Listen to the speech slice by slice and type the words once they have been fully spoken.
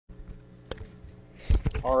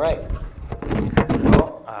All right.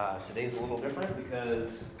 Well, today's a little different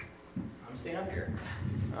because I'm staying up here.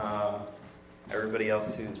 Everybody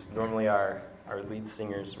else who's normally our lead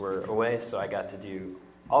singers were away, so I got to do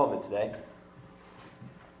all of it today.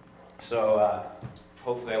 So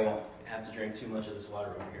hopefully I won't have to drink too much of this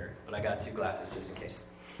water over here, but I got 2 glasses just in case.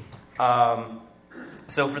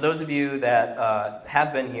 So for those of you that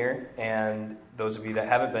have been here, and those of you that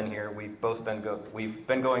haven't been here, we've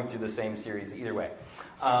been going through the same series either way.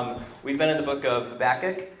 We've been in the book of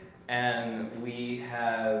Habakkuk, and we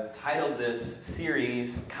have titled this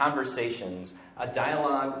series Conversations, a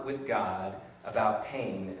dialogue with God about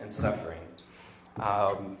pain and suffering.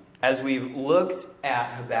 As we've looked at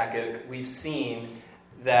Habakkuk, we've seen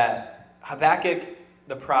that Habakkuk,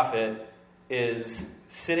 the prophet, is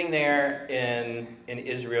sitting there in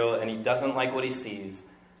Israel, and he doesn't like what he sees,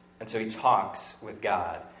 and so he talks with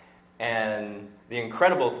God. And the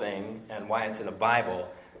incredible thing, and why it's in the Bible,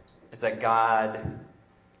 is that God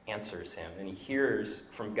answers him, and he hears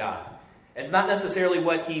from God. It's not necessarily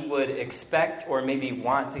what he would expect or maybe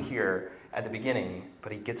want to hear at the beginning,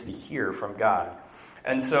 but he gets to hear from God.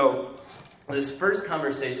 And so this first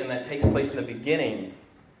conversation that takes place in the beginning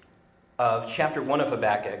of chapter 1 of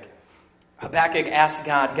Habakkuk, Habakkuk asks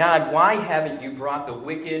God, God, why haven't you brought the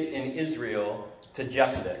wicked in Israel to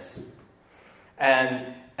justice?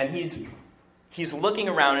 And he's looking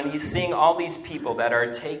around and he's seeing all these people that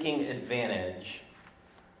are taking advantage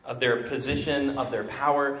of their position, of their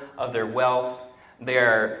power, of their wealth.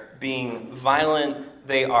 They're being violent,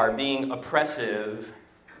 they are being oppressive,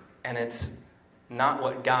 and it's not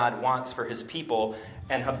what God wants for his people.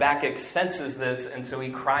 And Habakkuk senses this, and so he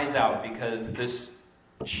cries out because this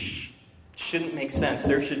shouldn't make sense.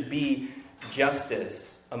 There should be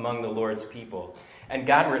justice among the Lord's people. And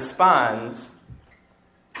God responds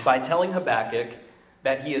by telling Habakkuk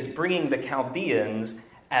that he is bringing the Chaldeans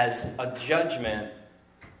as a judgment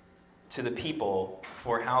to the people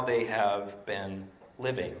for how they have been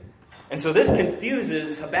living. And so this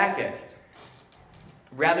confuses Habakkuk.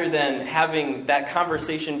 Rather than having that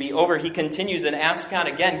conversation be over, he continues and asks God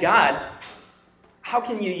again, God, how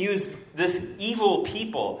can you use this evil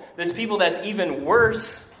people, this people that's even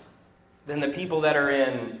worse than the people that are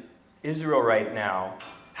in Israel right now?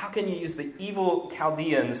 How can you use the evil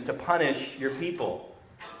Chaldeans to punish your people?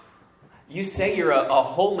 You say you're a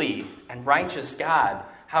holy and righteous God.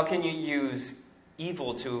 How can you use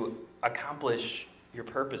evil to accomplish your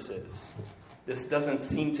purposes? This doesn't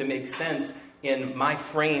seem to make sense in my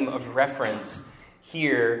frame of reference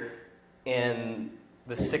here in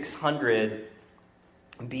the 600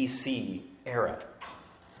 BC era.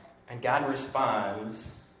 And God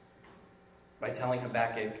responds by telling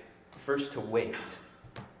Habakkuk first to wait,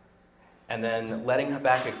 and then letting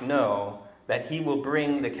Habakkuk know that he will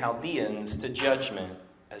bring the Chaldeans to judgment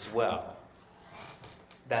as well.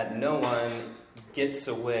 That no one gets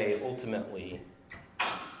away ultimately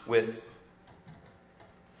with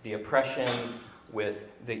the oppression, with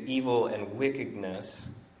the evil and wickedness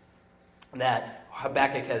that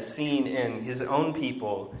Habakkuk has seen in his own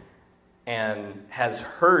people and has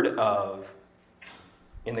heard of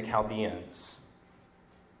in the Chaldeans.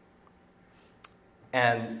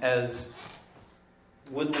 And as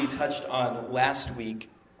Woodley touched on last week,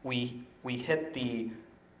 we hit the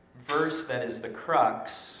verse that is the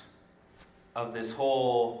crux of this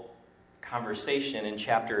whole conversation in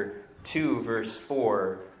chapter 2, verse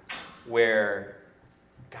 4, where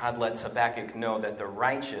God lets Habakkuk know that the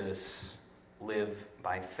righteous live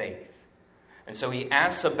by faith. And so he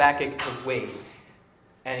asks Habakkuk to wait.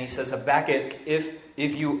 And he says, Habakkuk, if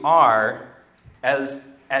you are, as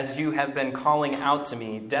you have been calling out to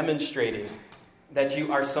me, demonstrating that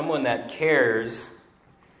you are someone that cares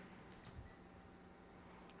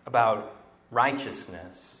about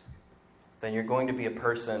righteousness, then you're going to be a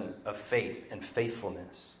person of faith and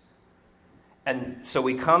faithfulness. And so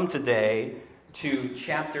we come today to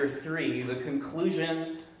chapter 3, the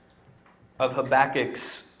conclusion of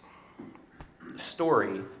Habakkuk's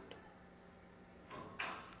story.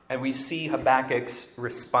 And we see Habakkuk's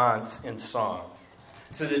response in song.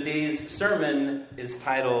 So today's sermon is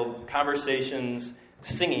titled Conversations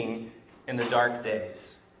Singing in the Dark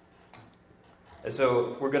Days. And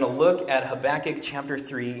so we're going to look at Habakkuk chapter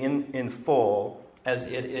 3 in full as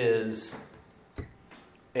it is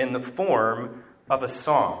in the form of a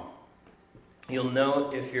song. You'll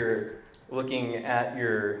note if you're looking at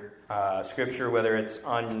your scripture, whether it's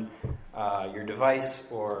on your device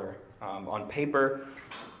or on paper,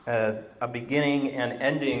 a beginning and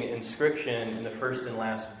ending inscription in the first and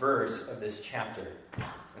last verse of this chapter.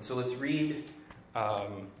 And so let's read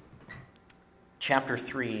chapter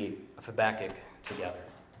 3 of Habakkuk together.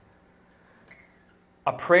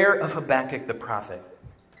 A prayer of Habakkuk the prophet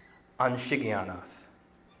on Shigionoth.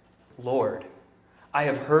 Lord, I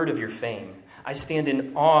have heard of your fame. I stand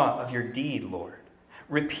in awe of your deed, Lord.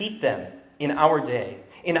 Repeat them in our day.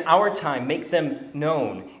 In our time, make them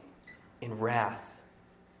known. In wrath,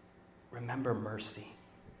 remember mercy.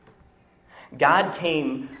 God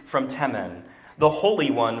came from Teman, the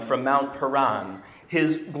Holy One from Mount Paran.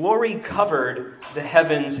 His glory covered the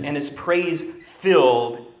heavens, and his praise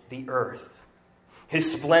filled the earth.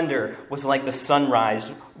 His splendor was like the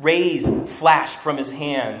sunrise. Rays flashed from his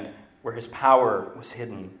hand where his power was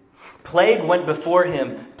hidden. Plague went before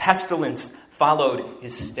him. Pestilence followed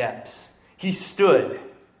his steps. He stood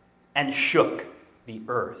and shook the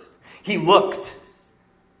earth. He looked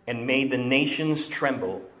and made the nations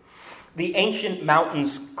tremble. The ancient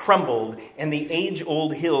mountains crumbled and the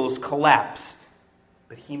age-old hills collapsed.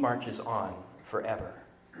 But he marches on forever.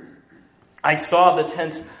 I saw the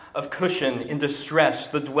tents of Cushan in distress,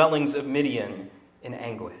 the dwellings of Midian in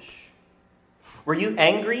anguish. Were you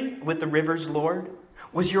angry with the rivers, Lord?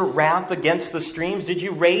 Was your wrath against the streams? Did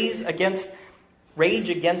you rage against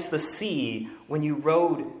the sea when you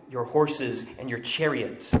rode your horses and your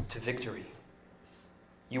chariots to victory?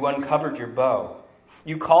 You uncovered your bow.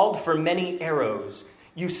 You called for many arrows.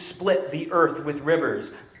 You split the earth with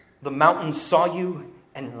rivers. The mountains saw you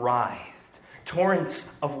and writhed. Torrents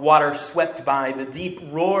of water swept by. The deep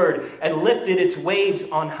roared and lifted its waves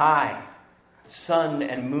on high. Sun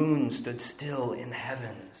and moon stood still in the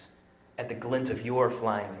heavens at the glint of your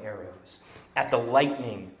flying arrows, at the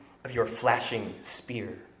lightning of your flashing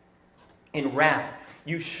spear. In wrath,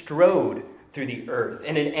 you strode through the earth,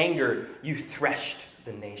 and in anger, you threshed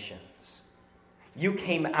the nations. You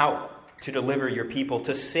came out to deliver your people,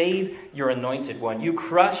 to save your anointed one. You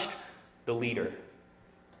crushed the leader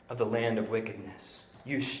of the land of wickedness.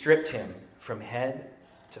 You stripped him from head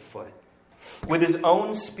to foot. With his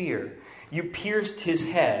own spear, you pierced his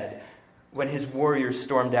head when his warriors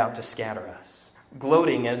stormed out to scatter us,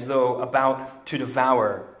 gloating as though about to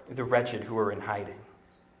devour the wretched who were in hiding.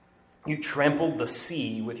 You trampled the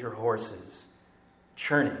sea with your horses,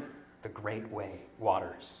 churning the great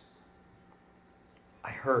waters. I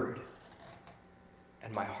heard,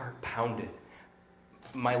 and my heart pounded.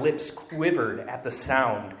 My lips quivered at the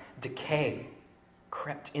sound. Decay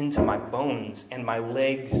crept into my bones, and my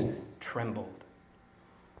legs trembled.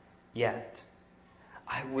 Yet,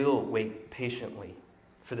 I will wait patiently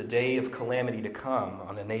for the day of calamity to come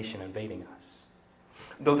on the nation invading us.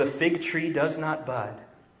 Though the fig tree does not bud,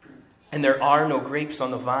 and there are no grapes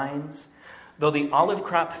on the vines, though the olive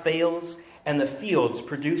crop fails, and the fields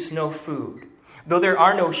produce no food, though there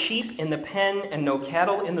are no sheep in the pen and no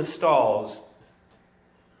cattle in the stalls,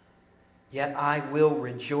 yet I will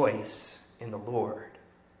rejoice in the Lord.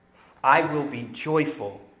 I will be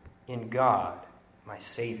joyful in God, my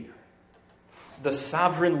Savior. The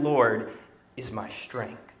sovereign Lord is my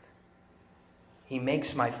strength. He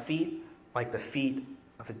makes my feet like the feet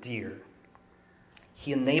of a deer.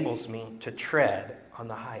 He enables me to tread on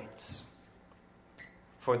the heights.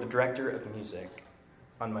 For the director of music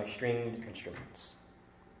on my stringed instruments.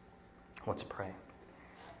 Let's pray.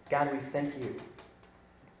 God, we thank you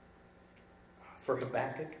for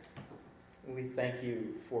Habakkuk. We thank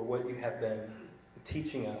you for what you have been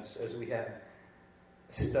teaching us as we have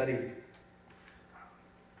studied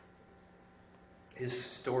his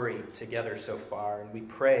story together so far. And we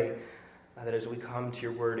pray that as we come to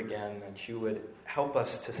your word again, that you would help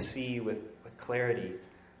us to see with clarity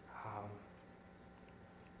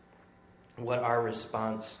what our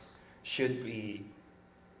response should be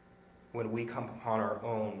when we come upon our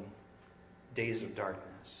own days of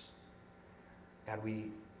darkness. God, we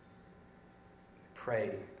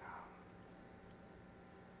pray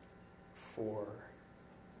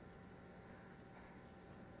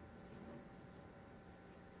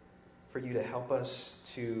for you to help us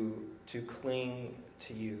to cling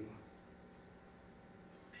to you.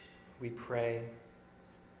 We pray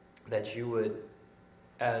that you would,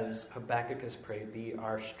 as Habakkuk has prayed, be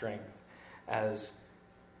our strength as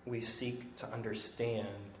we seek to understand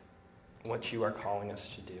what you are calling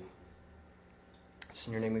us to do. It's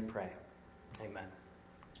in your name we pray. Amen.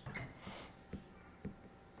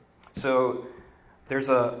 So there's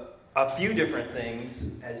a few different things,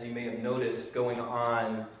 as you may have noticed, going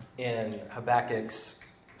on in Habakkuk's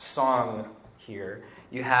song here.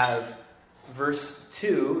 You have verse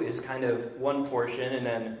 2 is kind of one portion, and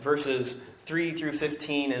then verses 3 through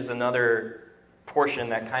 15 is another portion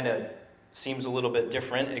that kind of seems a little bit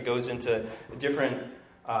different. It goes into a different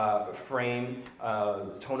frame,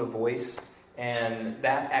 tone of voice. And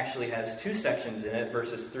that actually has two sections in it,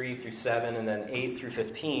 verses 3 through 7 and then 8 through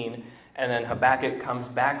 15. And then Habakkuk comes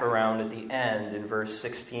back around at the end in verse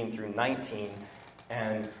 16 through 19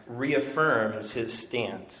 and reaffirms his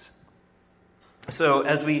stance. So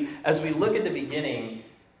as we look at the beginning,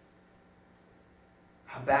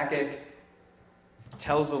 Habakkuk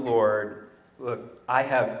tells the Lord, look, I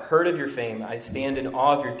have heard of your fame. I stand in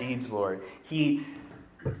awe of your deeds, Lord. He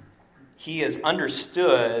has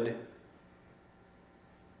understood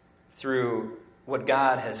through what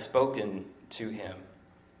God has spoken to him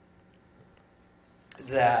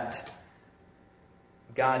that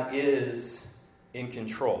God is in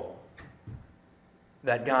control,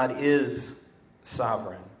 that God is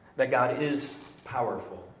sovereign, that God is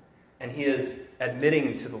powerful, and he is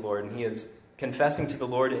admitting to the Lord, and he is confessing to the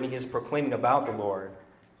Lord, and he is proclaiming about the Lord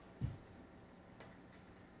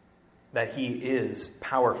that he is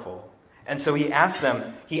powerful. And so he asks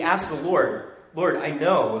the Lord, Lord, I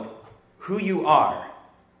know who you are.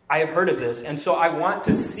 I have heard of this, and so I want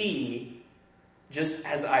to see, just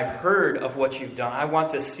as I've heard of what you've done, I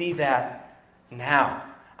want to see that now.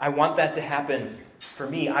 I want that to happen for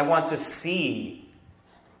me. I want to see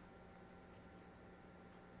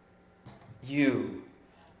you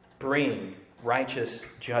bring righteous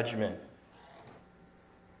judgment.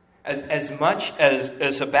 As much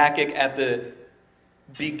as Habakkuk at the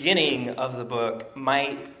beginning of the book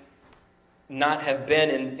might not have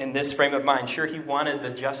been in this frame of mind, sure, he wanted the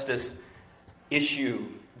justice issue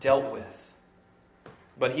dealt with,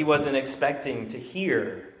 but he wasn't expecting to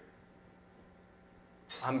hear,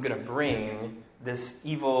 I'm going to bring this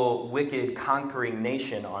evil, wicked, conquering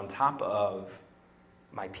nation on top of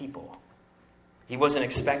my people. He wasn't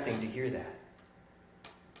expecting to hear that.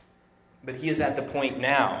 But he is at the point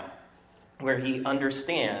now where he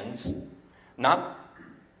understands not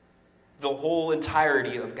the whole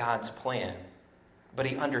entirety of God's plan, but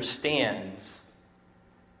he understands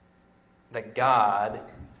that God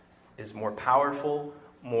is more powerful,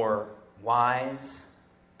 more wise,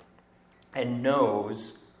 and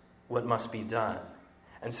knows what must be done.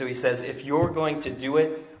 And so he says, if you're going to do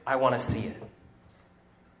it, I want to see it.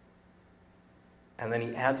 And then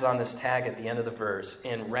he adds on this tag at the end of the verse,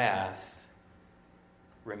 in wrath,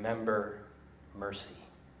 remember mercy.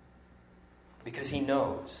 Because he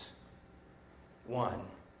knows, one,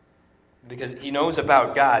 because he knows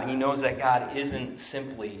about God. He knows that God isn't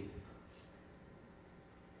simply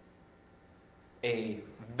a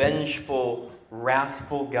vengeful,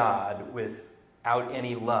 wrathful God without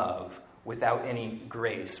any love, without any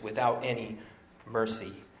grace, without any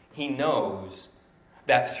mercy. He knows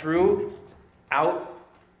that throughout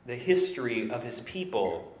the history of his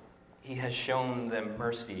people, he has shown them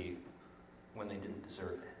mercy when they didn't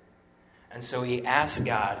deserve it. And so he asks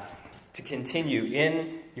God to continue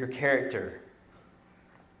in your character.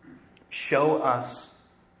 Show us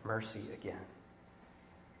mercy again.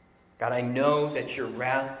 God, I know that your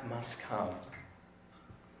wrath must come,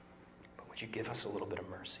 but would you give us a little bit of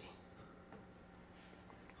mercy?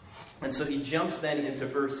 And so he jumps then into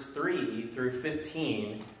verse 3 through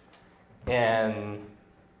 15, and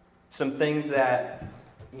some things that,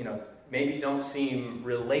 maybe don't seem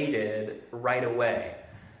related right away.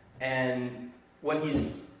 And what he's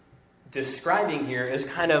describing here is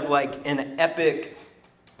kind of like an epic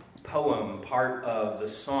poem, part of the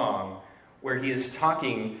song, where he is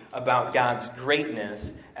talking about God's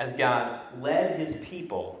greatness as God led his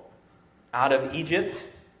people out of Egypt,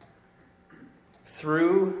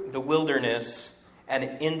 through the wilderness, and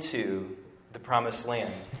into the promised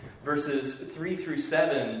land. Verses 3 through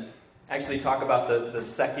 7 actually talk about the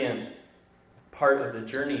second part of the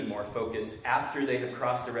journey, more focused, after they have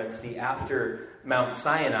crossed the Red Sea, after Mount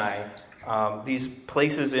Sinai. These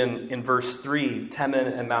places in verse 3,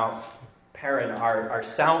 Teman and Mount Paran, are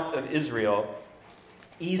south of Israel,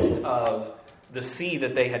 east of the sea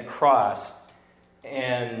that they had crossed.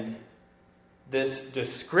 And this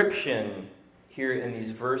description here in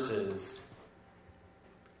these verses,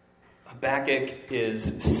 Habakkuk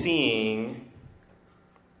is seeing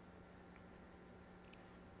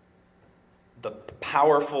the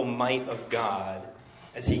powerful might of God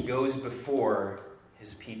as he goes before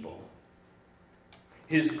his people.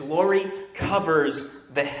 His glory covers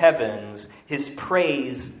the heavens. His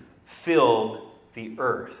praise filled the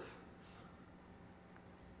earth.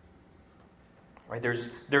 Right?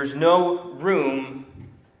 There's no room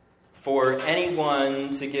for anyone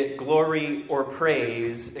to get glory or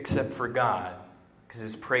praise except for God, because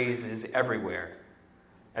his praise is everywhere.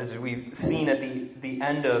 As we've seen at the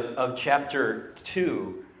end of chapter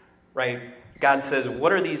 2, right? God says,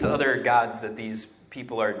 what are these other gods that these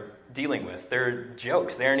people are dealing with. They're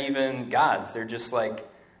jokes. They aren't even gods. They're just like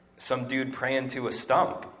some dude praying to a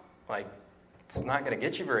stump. Like, it's not going to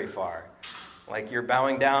get you very far. Like you're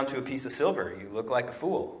bowing down to a piece of silver. You look like a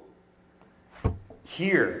fool.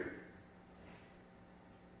 Here,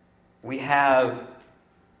 we have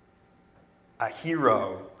a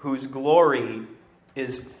hero whose glory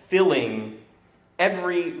is filling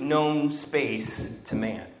every known space to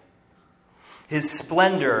man. His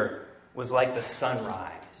splendor was like the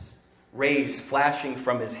sunrise, rays flashing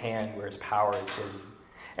from his hand where his power is hidden.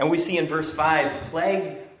 And we see in verse 5,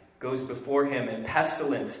 plague goes before him and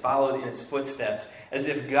pestilence followed in his footsteps, as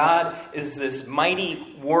if God is this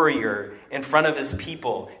mighty warrior in front of his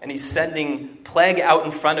people, and he's sending plague out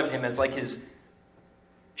in front of him as like his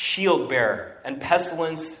shield bearer, and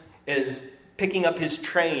pestilence is picking up his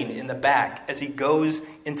train in the back as he goes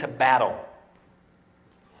into battle.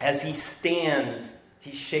 As he stands,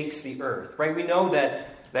 he shakes the earth, right? We know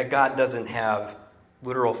that God doesn't have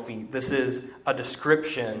literal feet. This is a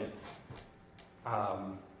description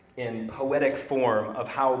in poetic form of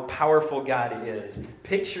how powerful God is,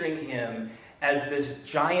 picturing him as this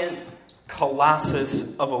giant colossus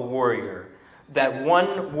of a warrior, that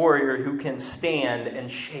one warrior who can stand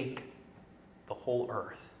and shake the whole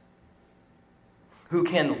earth, who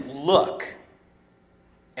can look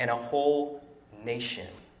and a whole nation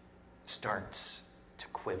starts to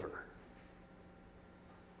quiver.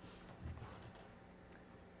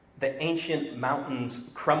 The ancient mountains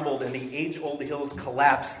crumbled and the age-old hills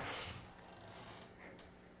collapsed.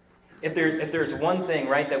 If there's one thing,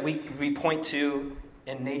 right, that we point to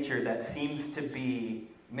in nature that seems to be,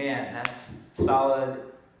 man, that's solid,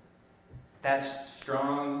 that's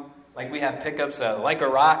strong. Like we have pickups like a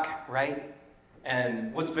rock, right?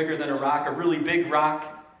 And what's bigger than a rock? A really big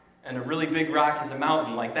rock. And a really big rock is a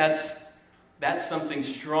mountain. Like that's something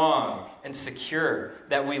strong and secure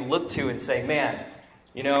that we look to and say, man,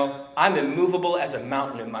 you know, I'm immovable as a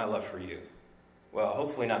mountain in my love for you. Well,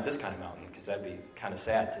 hopefully not this kind of mountain, because that'd be kind of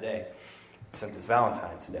sad today, since it's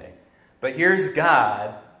Valentine's Day. But here's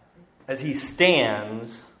God as he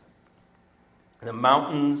stands, and the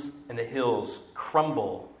mountains and the hills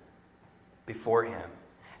crumble before him.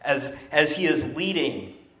 As he is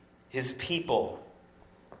leading his people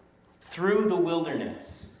through the wilderness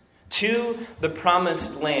to the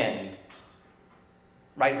promised land.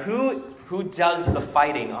 Right? Who does the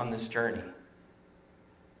fighting on this journey?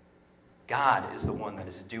 God is the one that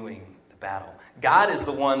is doing the battle. God is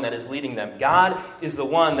the one that is leading them. God is the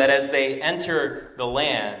one that as they enter the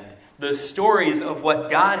land, the stories of what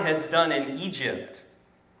God has done in Egypt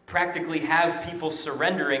practically have people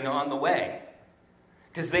surrendering on the way.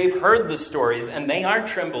 Because they've heard the stories and they are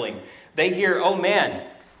trembling. They hear, oh man,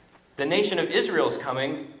 the nation of Israel is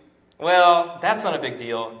coming. Well, that's not a big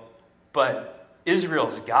deal. But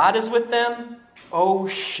Israel's God is with them? Oh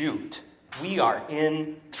shoot, we are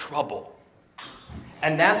in trouble.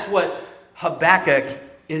 And that's what Habakkuk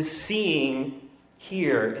is seeing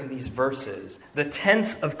here in these verses. The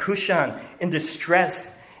tents of Cushan in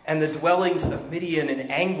distress and the dwellings of Midian in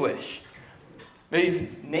anguish. These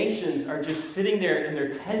nations are just sitting there in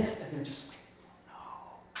their tents and they're just like,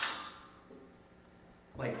 no.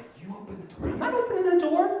 Like, you open the door. I'm not opening the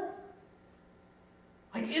door.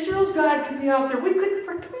 Like, Israel's God could be out there. We could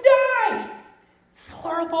freaking die. It's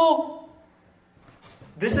horrible.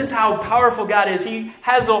 This is how powerful God is. He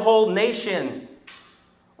has a whole nation.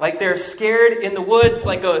 Like they're scared in the woods,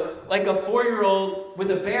 like a 4-year-old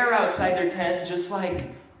with a bear outside their tent, just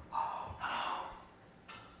like, oh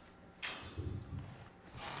no.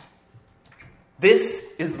 This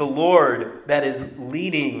is the Lord that is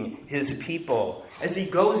leading his people. As he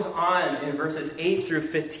goes on in verses 8 through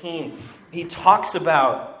 15, he talks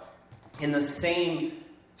about, in the same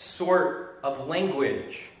sort of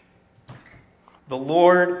language, the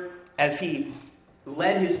Lord as he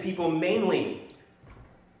led his people mainly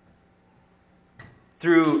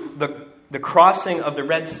through the crossing of the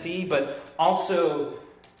Red Sea, but also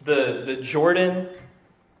the Jordan,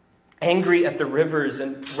 angry at the rivers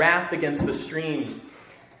and wrath against the streams.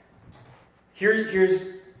 Here's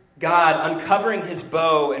God uncovering his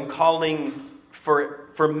bow and calling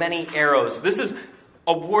for many arrows. This is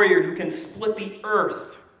a warrior who can split the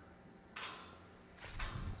earth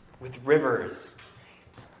with rivers.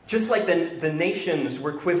 Just like the nations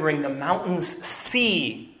were quivering, the mountains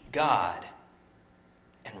see God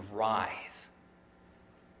and writhe.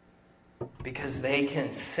 Because they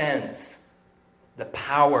can sense the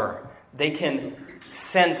power. They can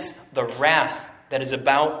sense the wrath that is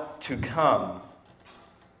about to come.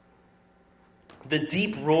 The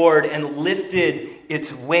deep roared and lifted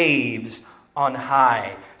its waves on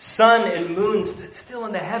high. Sun and moon stood still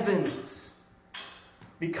in the heavens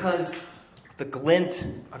because of the glint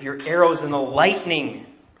of your arrows and the lightning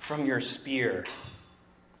from your spear.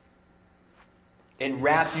 In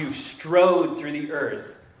wrath you strode through the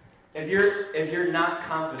earth. If you're not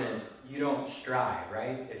confident, you don't strive,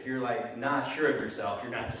 right? If you're like not sure of yourself,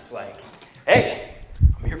 you're not just like, hey,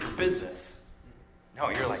 I'm here for business. No,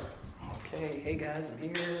 you're like, okay, hey guys, I'm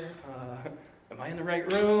here. Am I in the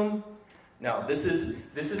right room? No, this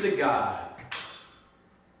is a God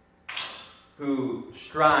who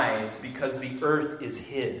strides because the earth is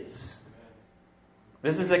his.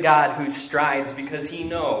 This is a God who strides because he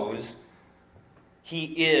knows he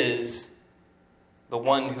is the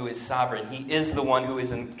one who is sovereign. He is the one who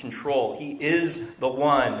is in control. He is the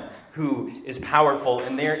one who is powerful,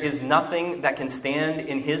 and there is nothing that can stand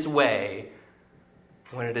in his way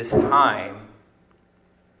when it is time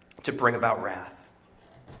to bring about wrath.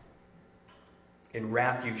 In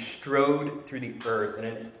wrath you strode through the earth, and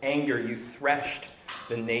in anger you threshed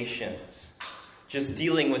the nations. Just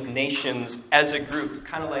dealing with nations as a group,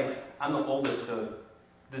 kind of like, I'm the oldest of,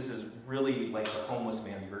 this is really like the homeless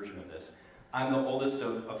man version of this. I'm the oldest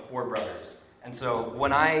of 4 brothers. And so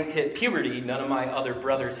when I hit puberty, none of my other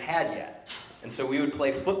brothers had yet. And so we would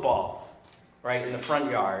play football, right, in the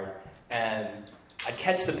front yard, and I'd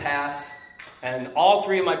catch the pass, and all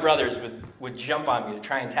 3 of my brothers would jump on me to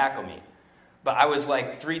try and tackle me. But I was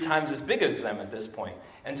like 3 times as big as them at this point.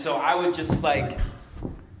 And so I would just like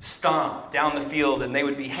stomp down the field, and they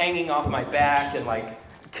would be hanging off my back and like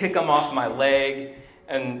kick them off my leg.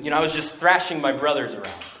 And, I was just thrashing my brothers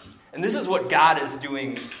around. And this is what God is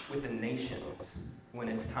doing with the nations when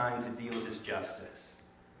it's time to deal with his justice.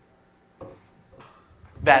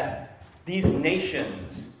 That these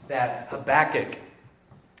nations that Habakkuk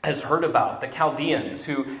has heard about, the Chaldeans,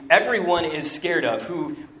 who everyone is scared of,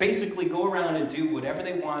 who basically go around and do whatever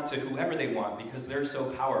they want to whoever they want because they're so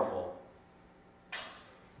powerful.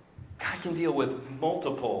 God can deal with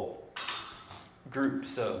multiple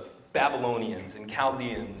groups of Babylonians and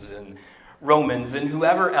Chaldeans and Romans and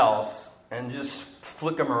whoever else and just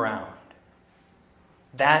flick them around.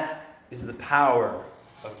 That is the power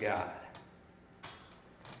of God.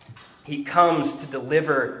 He comes to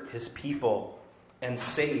deliver his people and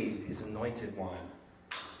save his anointed one.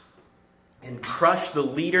 And crush the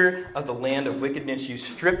leader of the land of wickedness. You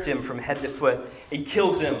stripped him from head to foot. He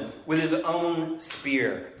kills him with his own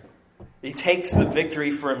spear. He takes the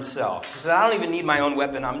victory for himself. He says, I don't even need my own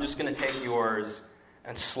weapon. I'm just going to take yours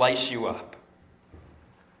and slice you up.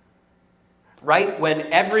 Right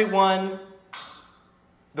when everyone,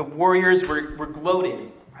 the warriors were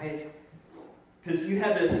gloating, right? Because you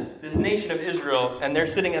had this nation of Israel, and they're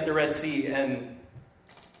sitting at the Red Sea, and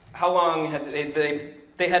how long had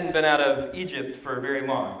they hadn't been out of Egypt for very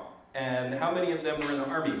long. And how many of them were in the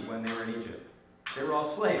army when they were in Egypt? They were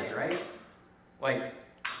all slaves, right?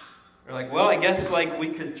 They're like, well, I guess we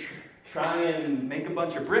could try and make a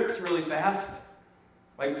bunch of bricks really fast.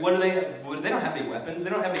 What do they have? They don't have any weapons. They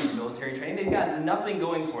don't have any military training. They've got nothing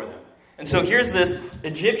going for them. And so here's this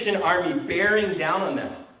Egyptian army bearing down on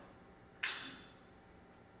them.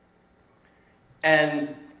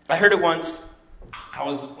 And I heard it once. I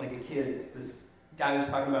was like a kid. This guy was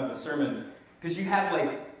talking about the sermon. Because you have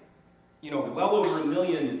well over 1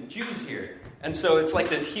 million Jews here. And so it's like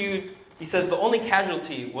this huge... He says the only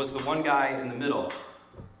casualty was the one guy in the middle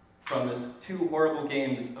from his 2 horrible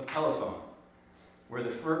games of telephone, where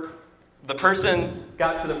the person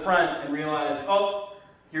got to the front and realized, oh,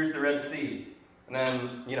 here's the Red Sea, and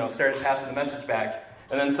then started passing the message back,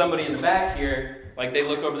 and then somebody in the back here, they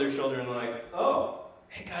look over their shoulder and like, oh,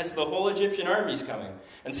 hey guys, the whole Egyptian army's coming,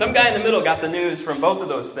 and some guy in the middle got the news from both of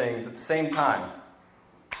those things at the same time,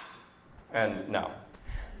 and no.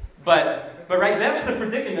 But right, that's the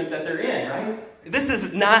predicament that they're in, right? This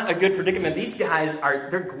is not a good predicament. These guys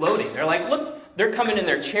they're gloating. They're like, look, they're coming in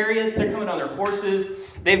their chariots, they're coming on their horses.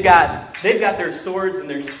 They've got their swords and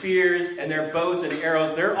their spears and their bows and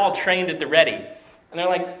arrows. They're all trained at the ready. And they're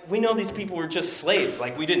like, we know these people were just slaves.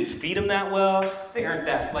 We didn't feed them that well. They aren't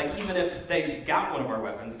that, even if they got one of our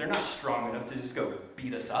weapons, they're not strong enough to just go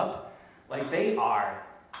beat us up. They are,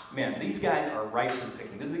 man, these guys are ripe for the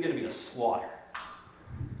picking. This is going to be a slaughter.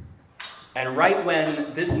 And right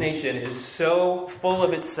when this nation is so full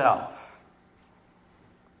of itself,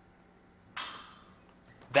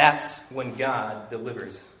 that's when God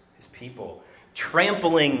delivers his people,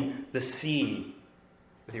 trampling the sea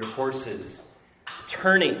with your horses,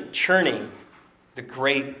 churning the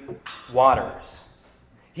great waters.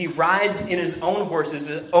 He rides in his own horses,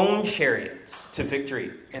 his own chariots to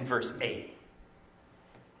victory in verse 8.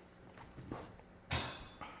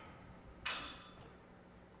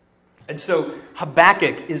 And so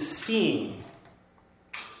Habakkuk is seeing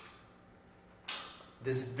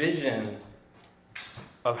this vision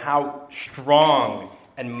of how strong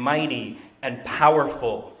and mighty and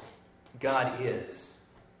powerful God is.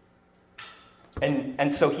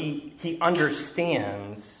 And so he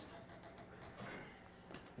understands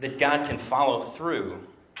that God can follow through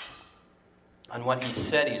on what he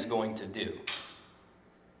said he's going to do.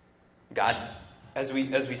 God, as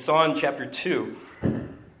we saw in chapter 2,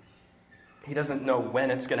 he doesn't know when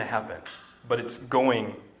it's going to happen, but it's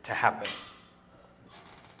going to happen.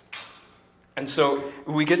 And so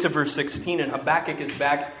we get to verse 16, and Habakkuk is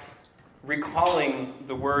back recalling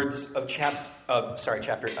the words of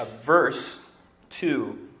verse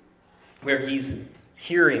 2, where he's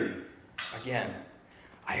hearing again.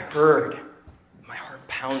 I heard, my heart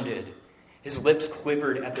pounded, his lips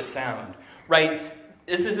quivered at the sound. Right?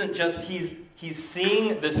 This isn't just he's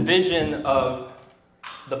seeing this vision of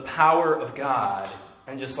the power of God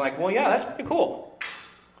and just like, well, yeah, that's pretty cool.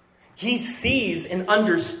 He sees and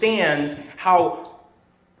understands how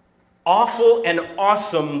awful and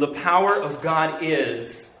awesome the power of God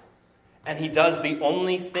is, and he does the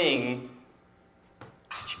only thing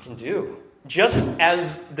that you can do. Just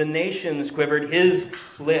as the nations quivered, his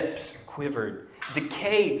lips quivered.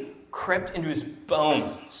 Decay crept into his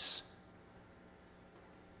bones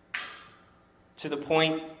to the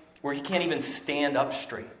point where he can't even stand up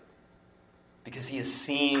straight because he is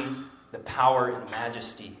seeing the power and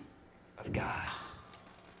majesty of God.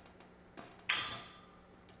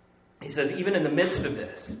 He says, even in the midst of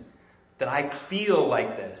this, that I feel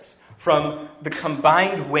like this, from the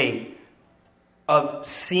combined weight of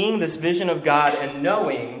seeing this vision of God and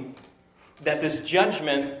knowing that this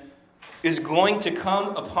judgment is going to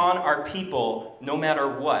come upon our people no matter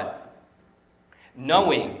what.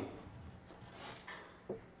 Knowing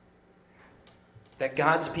that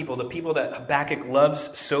God's people, the people that Habakkuk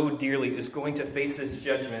loves so dearly, is going to face this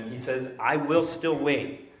judgment. He says, I will still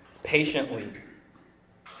wait patiently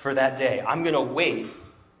for that day. I'm going to wait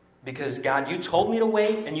because, God, you told me to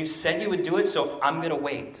wait and you said you would do it, so I'm going to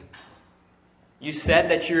wait. You said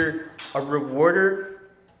that you're a rewarder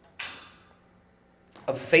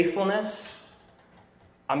of faithfulness.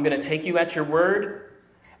 I'm going to take you at your word,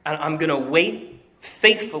 and I'm going to wait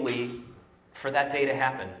faithfully for that day to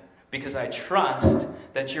happen. Because I trust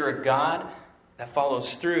that you're a God that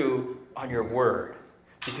follows through on your word.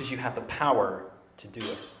 Because you have the power to do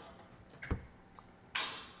it.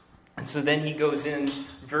 And so then he goes in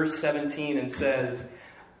verse 17 and says,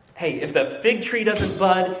 hey, if the fig tree doesn't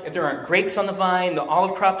bud, if there aren't grapes on the vine, the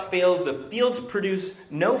olive crop fails, the fields produce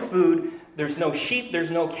no food, there's no sheep,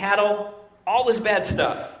 there's no cattle, all this bad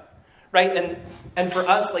stuff. Right? And for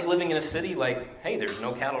us, like living in a city, like, hey, there's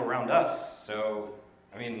no cattle around us, so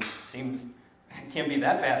I mean, it can't be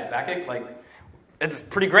that bad. Habakkuk, like, it's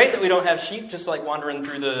pretty great that we don't have sheep just like wandering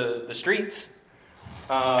through the streets.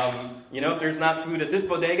 If there's not food at this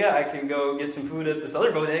bodega, I can go get some food at this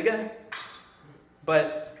other bodega.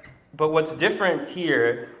 But what's different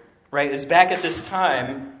here, right, is back at this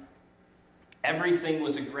time, everything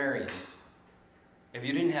was agrarian. If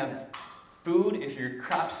you didn't have food, if your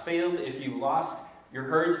crops failed, if you lost your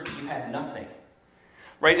herds, you had nothing.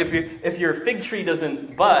 Right? If your fig tree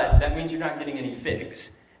doesn't bud, that means you're not getting any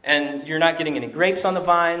figs. And you're not getting any grapes on the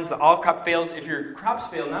vines, the olive crop fails. If your crops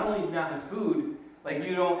fail, not only do you not have food, like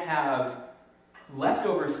you don't have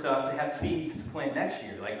leftover stuff to have seeds to plant next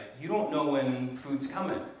year. Like you don't know when food's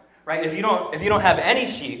coming. Right? If you don't have any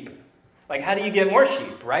sheep, like how do you get more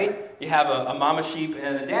sheep, right? You have a mama sheep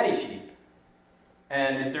and a daddy sheep.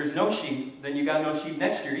 And if there's no sheep, then you got no sheep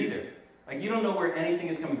next year either. Like you don't know where anything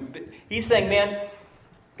is coming. He's saying, man,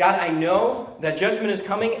 God, I know that judgment is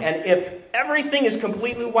coming, and if everything is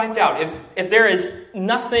completely wiped out, if there is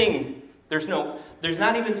nothing, there's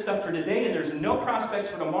not even stuff for today, and there's no prospects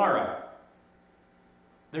for tomorrow.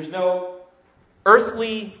 There's no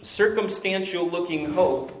earthly, circumstantial looking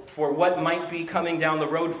hope for what might be coming down the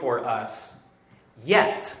road for us.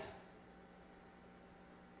 Yet,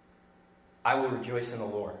 I will rejoice in the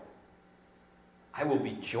Lord. I will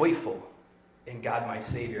be joyful in God my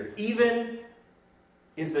Savior, even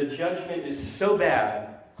if the judgment is so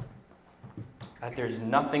bad that there's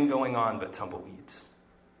nothing going on but tumbleweeds.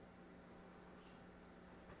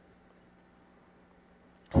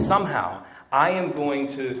 Somehow, I am going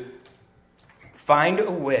to find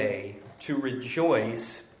a way to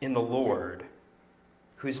rejoice in the Lord,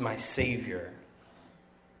 who's my Savior.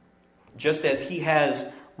 Just as He has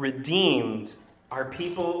redeemed our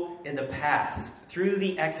people in the past, through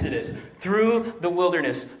the Exodus, through the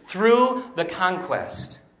wilderness, through the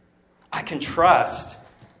conquest. I can trust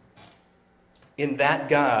in that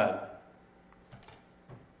God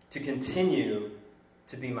to continue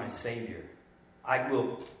to be my Savior. I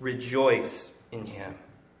will rejoice in him.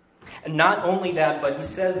 And not only that, but he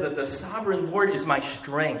says that the sovereign Lord is my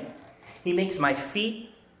strength. He makes my feet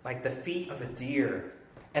like the feet of a deer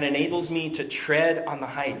and enables me to tread on the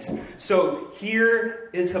heights. So here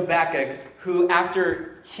is Habakkuk, who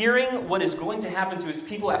after hearing what is going to happen to his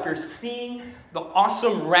people, after seeing the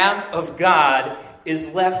awesome wrath of God, is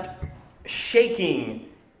left shaking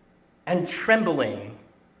and trembling.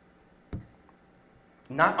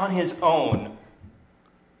 Not on his own,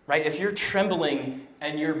 right? If you're trembling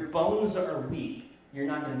and your bones are weak, you're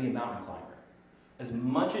not going to be a mountain climber. As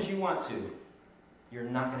much as you want to, you're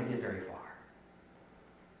not going to get very far.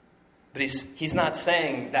 But he's not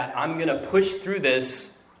saying that I'm going to push through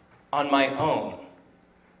this on my own.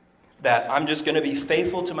 That I'm just going to be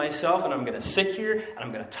faithful to myself and I'm going to sit here and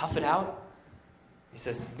I'm going to tough it out. He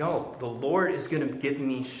says, no, the Lord is going to give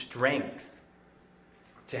me strength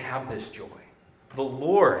to have this joy. The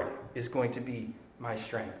Lord is going to be my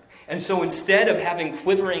strength. And so instead of having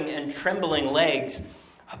quivering and trembling legs,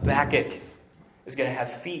 Habakkuk is going to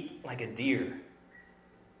have feet like a deer.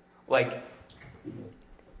 Like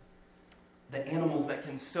the animals that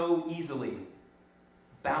can so easily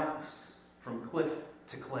bounce from cliff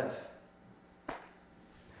to cliff.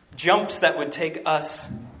 Jumps that would take us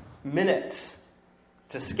minutes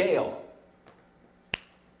to scale.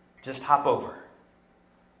 Just hop over.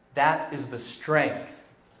 That is the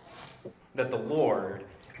strength that the Lord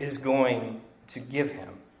is going to give him.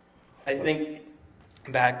 I think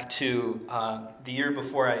back to the year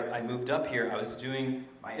before I moved up here, I was doing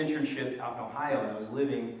my internship out in Ohio, and I was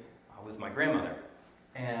living with my grandmother.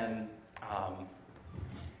 And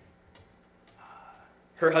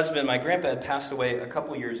her husband, my grandpa, had passed away a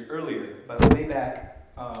couple years earlier, but way back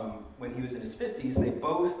when he was in his 50s,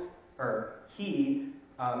 he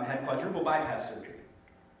had quadruple bypass surgery.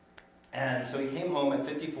 And so he came home at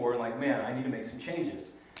 54 and like, man, I need to make some changes.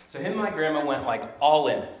 So him and my grandma went like all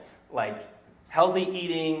in, like healthy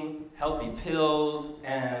eating, healthy pills,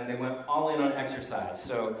 and they went all in on exercise.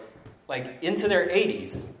 So like into their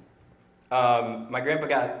 80s, my grandpa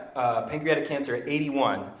got pancreatic cancer at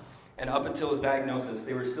 81, and up until his diagnosis,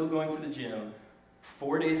 they were still going to the gym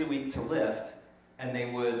 4 days a week to lift, and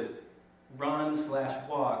they would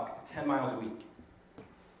run/walk 10 miles a week.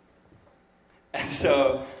 And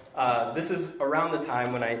so this is around the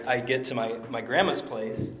time when I get to my grandma's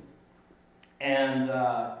place. And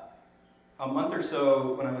a month or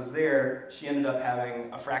so when I was there, she ended up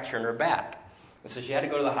having a fracture in her back. And so she had to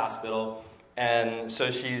go to the hospital. And so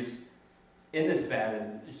she's in this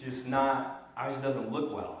bed and just obviously doesn't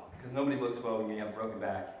look well. Because nobody looks well when you have a broken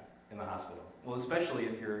back in the hospital. Well, especially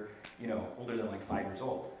if you're, older than like 5 years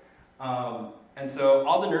old. And so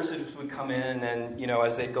all the nurses would come in and,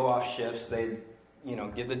 as they go off shifts, they'd,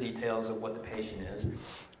 give the details of what the patient is.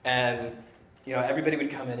 And, everybody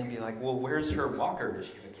would come in and be like, well, where's her walker? Does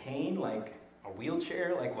she have a cane, like a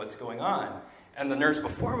wheelchair? Like, what's going on? And the nurse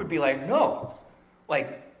before would be like, no,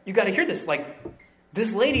 like, you got to hear this. Like,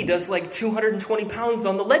 this lady does like 220 pounds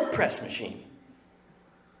on the leg press machine.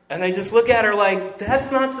 And they just look at her like,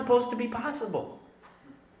 that's not supposed to be possible,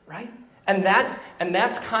 right? And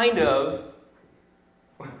that's kind of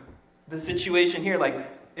the situation here. Like,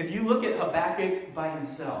 if you look at Habakkuk by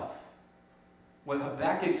himself, what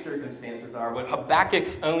Habakkuk's circumstances are, what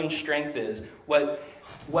Habakkuk's own strength is,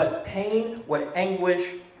 what pain, what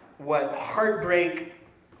anguish, what heartbreak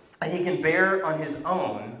he can bear on his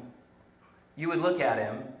own, you would look at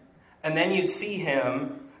him, and then you'd see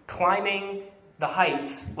him climbing the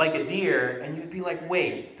heights like a deer, and you'd be like,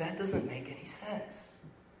 wait, that doesn't make any sense.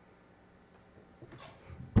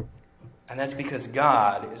 And that's because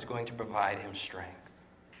God is going to provide him strength.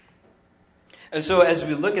 And so as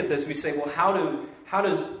we look at this, we say, well, how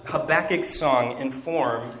does Habakkuk's song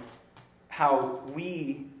inform how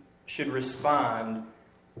we should respond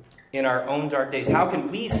in our own dark days? How can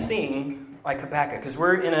we sing like Habakkuk? Because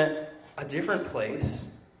we're in a different place,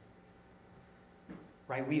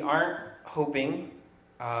 right? We aren't hoping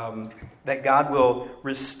that God will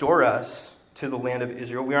restore us to the land of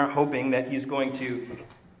Israel. We aren't hoping that he's going to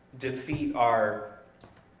defeat our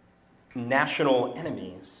national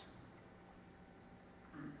enemies.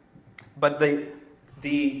 But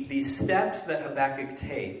the steps that Habakkuk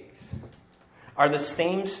takes are the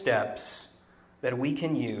same steps that we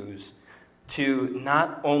can use to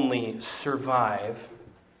not only survive,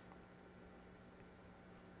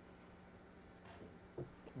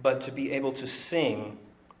 but to be able to sing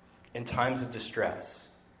in times of distress.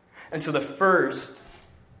 And so the first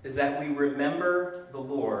is that we remember the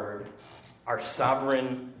Lord, our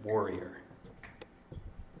sovereign warrior.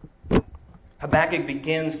 Habakkuk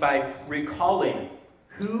begins by recalling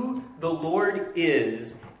who the Lord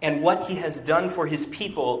is and what he has done for his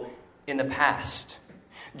people in the past.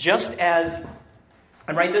 Just as,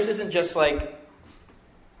 and right, this isn't just like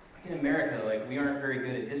in America, like we aren't very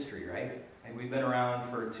good at history, right? And we've been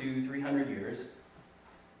around for 200-300 years,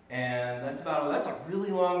 and that's a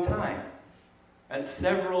really long time. That's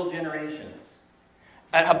several generations.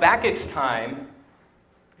 At Habakkuk's time,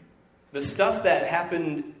 the stuff that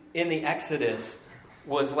happened in the Exodus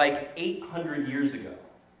was like 800 years ago.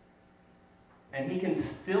 And he can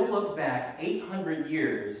still look back 800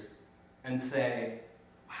 years and say,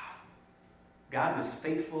 wow, God was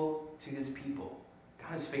faithful to his people.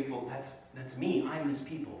 God is faithful. That's me. I'm his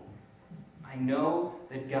people. I know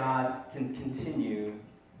that God can continue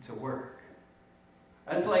to work.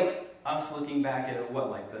 That's like us looking back at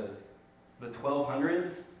the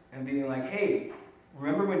 1200s and being like, hey,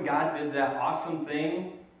 remember when God did that awesome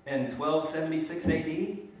thing in 1276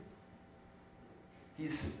 AD?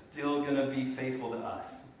 He's still going to be faithful to us.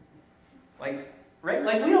 Like, right?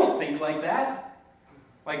 Like, we don't think like that.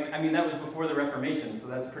 Like, I mean, that was before the Reformation, so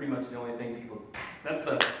that's pretty much the only thing that's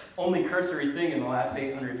the only cursory thing in the last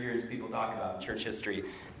 800 years people talk about in church history,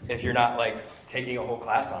 if you're not, like, taking a whole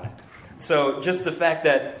class on it. So just the fact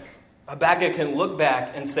that Habakkuk can look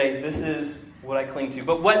back and say, this is what I cling to.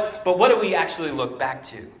 But what do we actually look back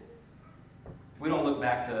to? We don't look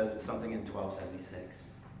back to something in 1276.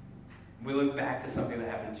 We look back to something that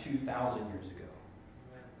happened 2,000 years ago.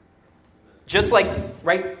 Just like,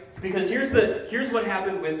 right? Because here's what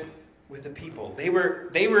happened with the people. They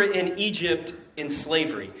were in Egypt in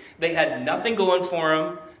slavery. They had nothing going for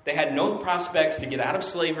them. They had no prospects to get out of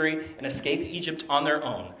slavery and escape Egypt on their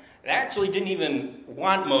own. They actually didn't even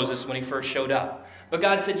want Moses when he first showed up. But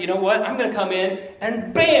God said, you know what? I'm going to come in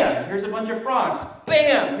and bam, here's a bunch of frogs.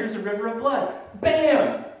 Bam, here's a river of blood.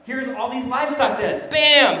 Bam, here's all these livestock dead.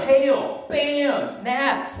 Bam, hail. Bam,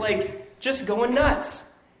 gnats. Like, just going nuts.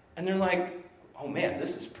 And they're like, oh man,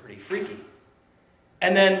 this is pretty freaky.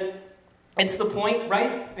 And then it's the point,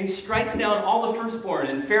 right? And he strikes down all the firstborn.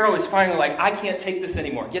 And Pharaoh is finally like, I can't take this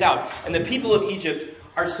anymore. Get out. And the people of Egypt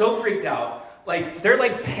are so freaked out. Like, they're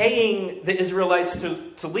like paying the Israelites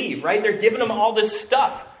to leave, right? They're giving them all this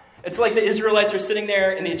stuff. It's like the Israelites are sitting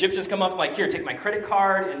there and the Egyptians come up like, here, take my credit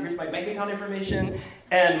card and here's my bank account information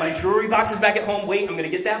and my jewelry box is back at home. Wait, I'm going to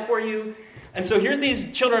get that for you. And so here's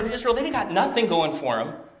these children of Israel. They got nothing going for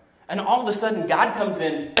them. And all of a sudden God comes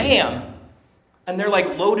in, bam, and they're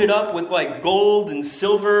like loaded up with like gold and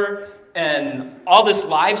silver and all this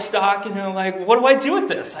livestock, and they're like, what do I do with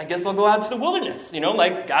this? I guess I'll go out to the wilderness.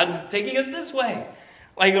 Like God's taking us this way.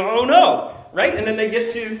 Like, oh no, right? And then they get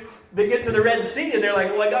to the Red Sea, and they're like,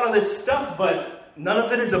 well, I got all this stuff, but none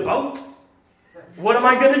of it is a boat. What am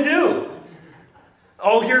I going to do?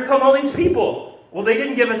 Oh, here come all these people. Well, they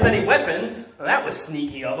didn't give us any weapons. Well, that was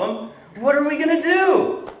sneaky of them. What are we going to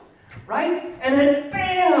do? Right? And then,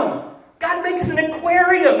 bam, God makes an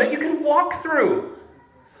aquarium that you can walk through.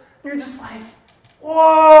 You're just like,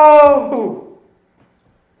 whoa!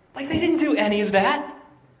 Like, they didn't do any of that.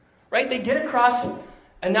 Right? They get across,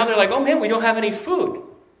 and now they're like, oh man, we don't have any food.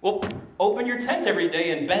 Well, open your tent every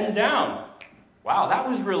day and bend down. Wow, that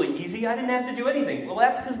was really easy. I didn't have to do anything. Well,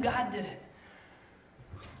 that's because God did it.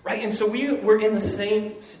 Right? And so we're in the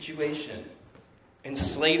same situation. In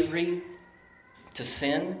slavery to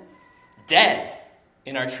sin, dead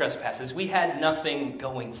in our trespasses. We had nothing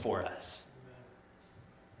going for us.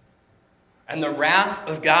 And the wrath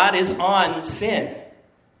of God is on sin.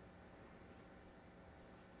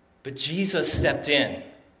 But Jesus stepped in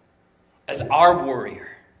as our warrior.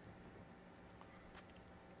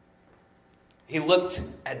 He looked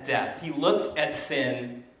at death. He looked at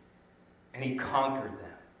sin, and he conquered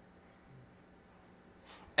them.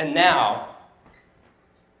 And now,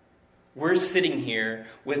 we're sitting here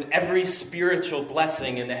with every spiritual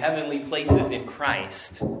blessing in the heavenly places in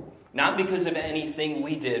Christ. Not because of anything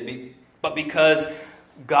we did, but because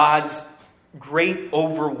God's great,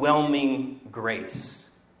 overwhelming grace.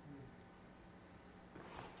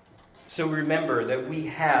 So remember that we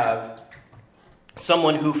have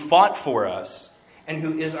someone who fought for us and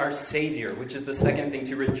who is our Savior, which is the second thing,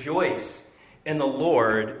 to rejoice in the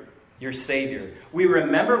Lord, your Savior. We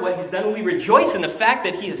remember what he's done, and we rejoice in the fact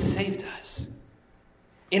that he has saved us.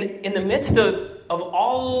 In the midst of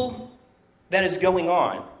all that is going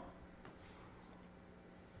on,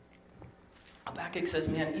 Habakkuk says,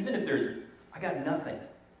 man, even if I got nothing,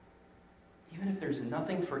 even if there's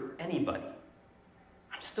nothing for anybody,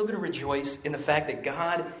 I'm still going to rejoice in the fact that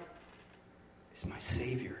God is my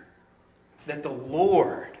Savior, that the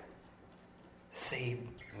Lord saved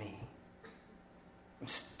me. I'm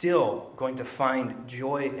still going to find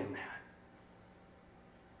joy in that.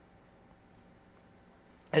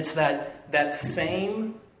 It's that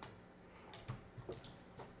same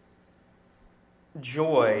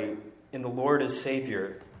joy in the Lord as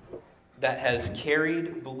Savior that has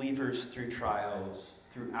carried believers through trials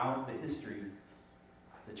throughout the history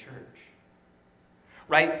of the church.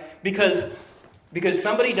 Right? Because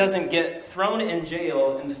somebody doesn't get thrown in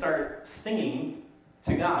jail and start singing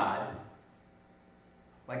to God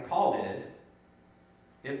like Paul did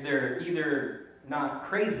if they're either not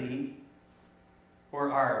crazy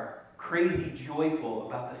or are crazy joyful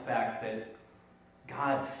about the fact that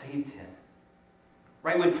God saved him.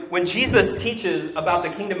 Right? When Jesus teaches about the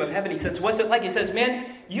kingdom of heaven, he says, what's it like? He says,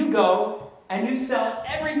 man, you go and you sell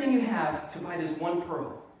everything you have to buy this one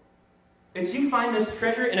pearl. It's you find this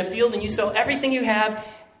treasure in a field and you sell everything you have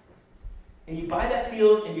and you buy that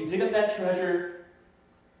field and you dig up that treasure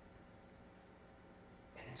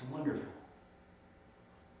and it's wonderful.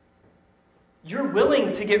 You're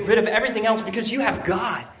willing to get rid of everything else because you have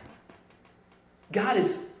God. God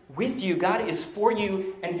is with you. God is for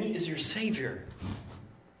you, and He is your Savior.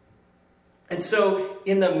 And so,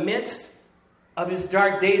 in the midst of his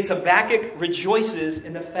dark days, Habakkuk rejoices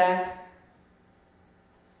in the fact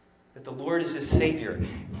that the Lord is his Savior.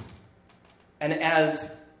 And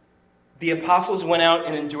as the apostles went out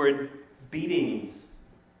and endured beatings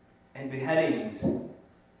and beheadings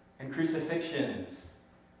and crucifixions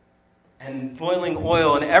and boiling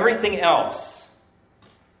oil and everything else,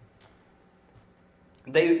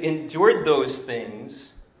 they endured those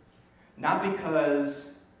things not because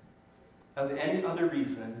of any other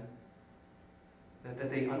reason that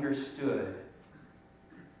they understood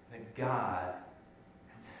that God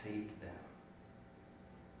had saved them.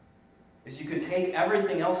 Is you could take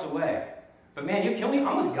everything else away. But man, you kill me,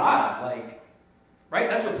 I'm with God. Right?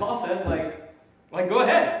 That's what Paul said. Like go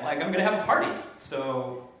ahead. I'm going to have a party.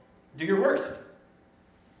 So do your worst.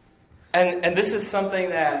 And this is something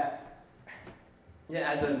that,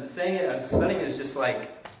 as I'm saying it, as I'm studying it, it's just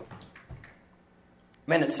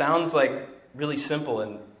man, it sounds really simple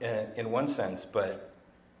in one sense, but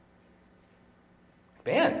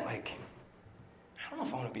man, I don't know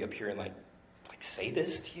if I want to be up here and say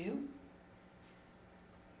this to you.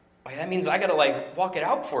 That means I got to walk it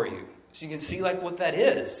out for you so you can see what that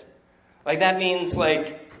is. That means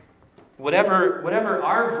whatever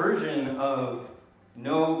our version of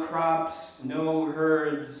no crops, no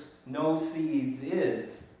herds, no seeds is.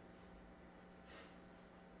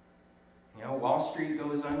 Wall Street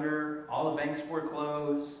goes under, all the banks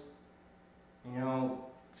foreclose,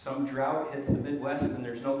 some drought hits the Midwest and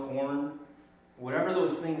there's no corn. Whatever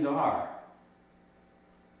those things are.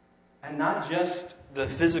 And not just the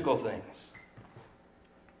physical things.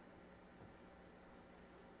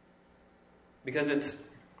 Because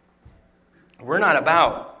we're not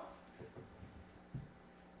about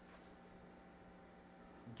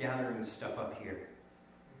gathering stuff up here.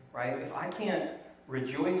 Right? If I can't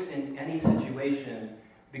rejoice in any situation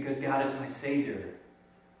because God is my Savior,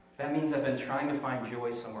 that means I've been trying to find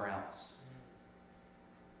joy somewhere else.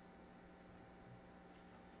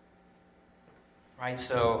 Right?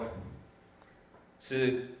 So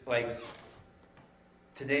today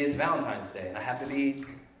is Valentine's Day, and I happen to be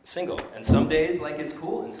single. And some days, it's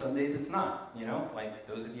cool, and some days it's not.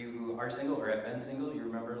 Those of you who are single or have been single, you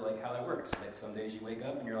remember, how that works. Some days you wake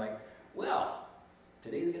up and you're like, well,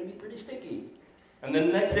 today's going to be pretty sticky. And then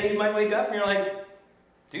the next day you might wake up and you're like,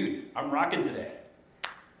 dude, I'm rocking today.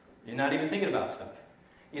 You're not even thinking about stuff.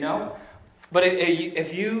 But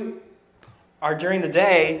if you are during the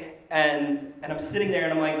day and I'm sitting there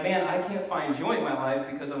and I'm like, man, I can't find joy in my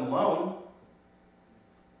life because I'm alone.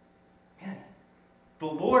 Man, the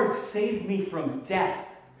Lord saved me from death.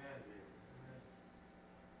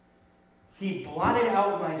 He blotted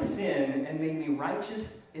out my sin and made me righteous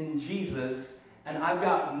in Jesus. And I've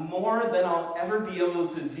got more than I'll ever be able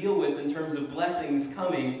to deal with in terms of blessings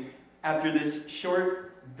coming after this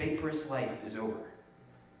short, vaporous life is over.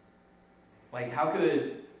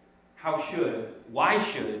 Why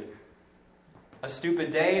should a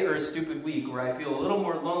stupid day or a stupid week where I feel a little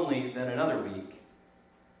more lonely than another week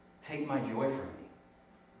take my joy from me?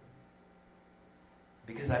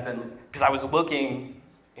 Because I was looking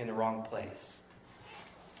in the wrong place.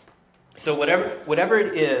 So whatever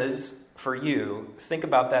it is for you, think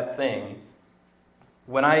about that thing.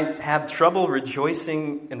 When I have trouble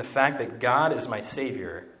rejoicing in the fact that God is my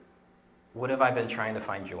Savior, what have I been trying to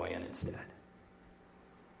find joy in instead?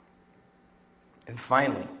 And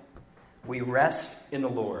finally, we rest in the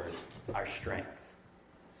Lord, our strength.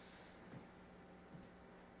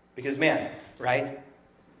 Because man, right?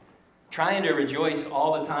 trying to rejoice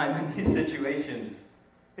all the time in these situations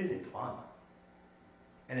isn't fun.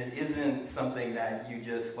 And it isn't something that you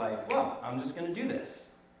just like, well, I'm just going to do this.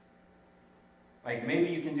 Like, maybe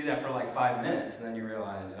you can do that for like 5 minutes, and then you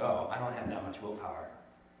realize, oh, I don't have that much willpower.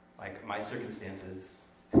 Like, my circumstances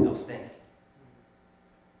still stink.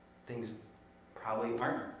 Things probably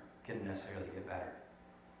aren't going to necessarily get better.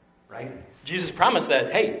 Right? Jesus promised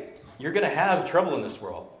that, hey, you're going to have trouble in this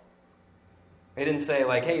world. He didn't say,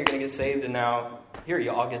 like, hey, you're going to get saved, and now, here, you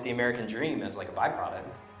all get the American dream as like a byproduct.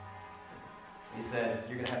 He said,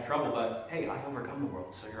 you're going to have trouble, but hey, I've overcome the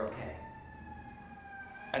world, so you're okay.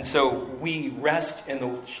 And so we rest in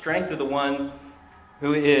the strength of the one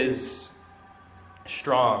who is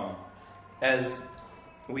strong. As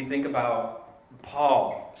we think about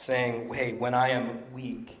Paul saying, hey, when I am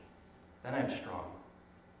weak, then I'm strong.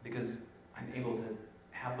 Because I'm able to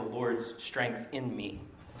have the Lord's strength in me.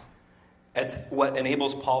 It's what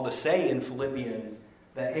enables Paul to say in Philippians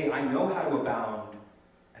that, hey, I know how to abound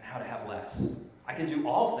and how to have less. I can do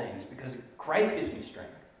all things because Christ gives me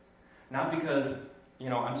strength. Not because,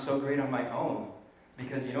 I'm so great on my own.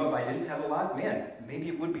 Because, if I didn't have a lot, man, maybe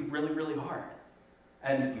it would be really, really hard.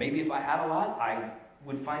 And maybe if I had a lot, I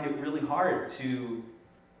would find it really hard to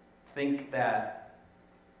think that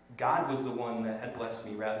God was the one that had blessed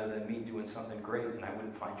me rather than me doing something great, and I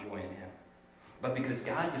wouldn't find joy in Him. But because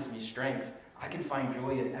God gives me strength, I can find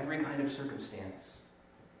joy in every kind of circumstance.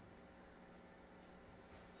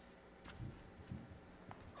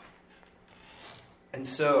 And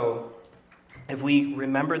so, if we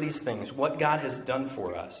remember these things, what God has done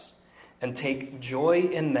for us, and take joy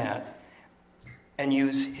in that, and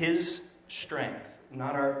use His strength,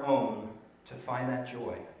 not our own, to find that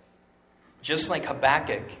joy. Just like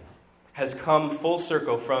Habakkuk has come full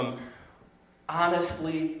circle from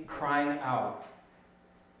honestly crying out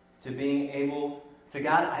to being able to,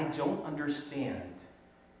 God, I don't understand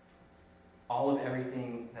all of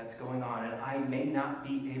everything that's going on, and I may not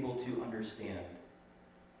be able to understand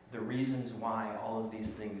the reasons why all of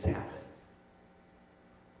these things happen.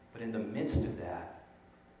 But in the midst of that,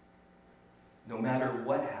 no matter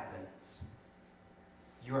what happens,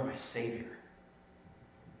 you are my Savior.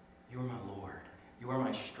 You are my Lord. You are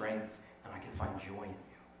my strength, and I can find joy in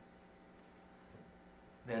you.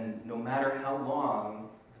 Then no matter how long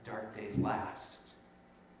the dark days last,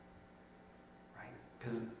 right?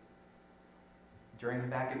 Because during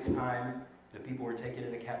Habakkuk's time, the people were taken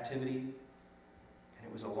into captivity, and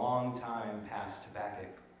it was a long time past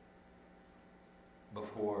Habakkuk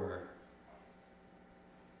before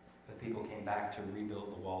the people came back to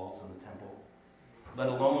rebuild the walls and the temple, let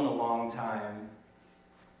alone a long time,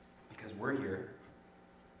 because we're here,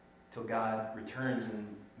 till God returns and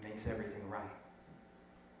makes everything right.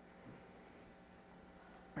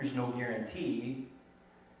 There's no guarantee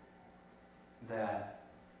that,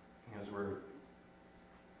 as we're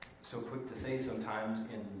so quick to say sometimes,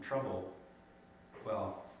 in trouble,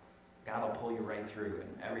 well, God will pull you right through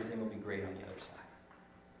and everything will be great on the other side.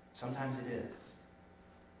 Sometimes it is.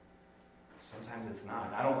 Sometimes it's not.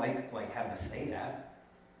 And I don't like having to say that.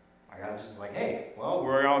 Like, I was just like, hey, well,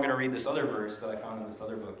 we're all going to read this other verse that I found in this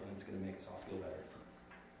other book, and it's going to make us all feel better.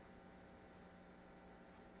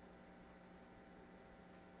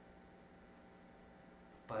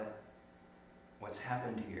 But what's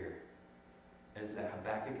happened here is that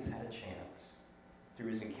Habakkuk has had a chance,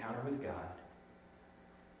 through his encounter with God,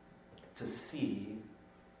 to see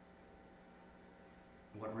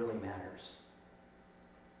what really matters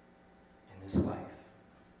in this life.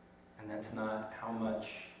 And that's not how much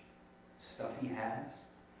stuff he has,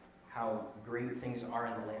 how great things are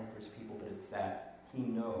in the land for his people, but it's that he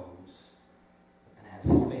knows and has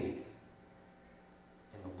faith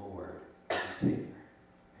in the Lord as his Savior.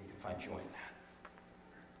 And he can find joy in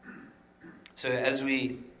that. So as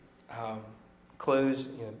we close,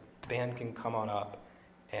 band can come on up,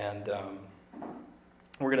 and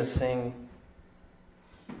we're going to sing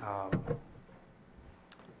a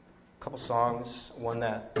couple songs. One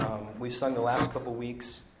that we've sung the last couple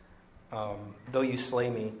weeks, Though You Slay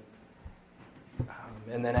Me.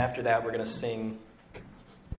 And then after that, we're going to sing